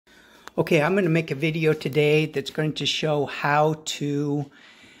Okay, I'm going to make a video today that's going to show how to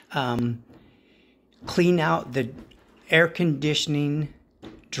clean out the air conditioning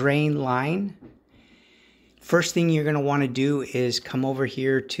drain line. First thing you're going to want to do is come over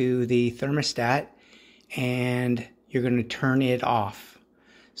here to the thermostat and you're going to turn it off.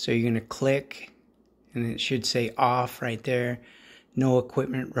 So you're going to click and it should say off right there, no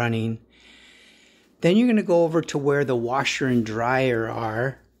equipment running. Then you're going to go over to where the washer and dryer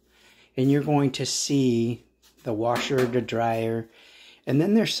are. And you're going to see the washer, the dryer, and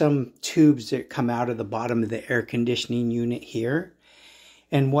then there's some tubes that come out of the bottom of the air conditioning unit here.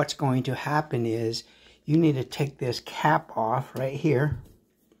 And what's going to happen is you need to take this cap off right here,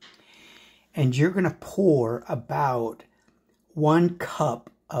 and you're going to pour about 1 cup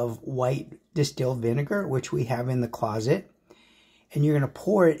of white distilled vinegar, which we have in the closet, and you're going to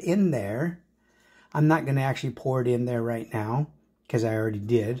pour it in there. I'm not going to actually pour it in there right now because I already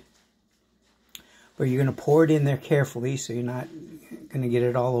did. But you're going to pour it in there carefully so you're not going to get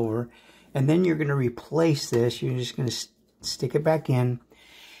it all over. And then you're going to replace this. You're just going to stick it back in.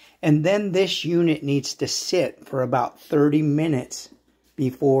 And then this unit needs to sit for about 30 minutes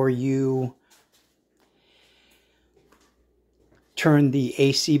before you turn the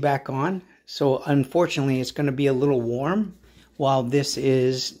AC back on. So unfortunately, it's going to be a little warm while this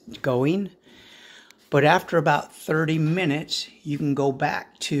is going. But after about 30 minutes, you can go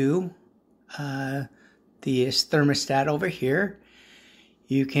back to the thermostat over here.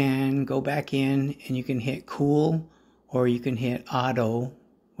 You can go back in and you can hit cool, or you can hit auto,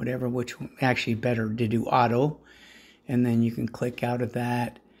 whatever, which actually better to do auto. And then you can click out of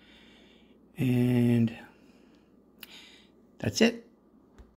that, and that's it.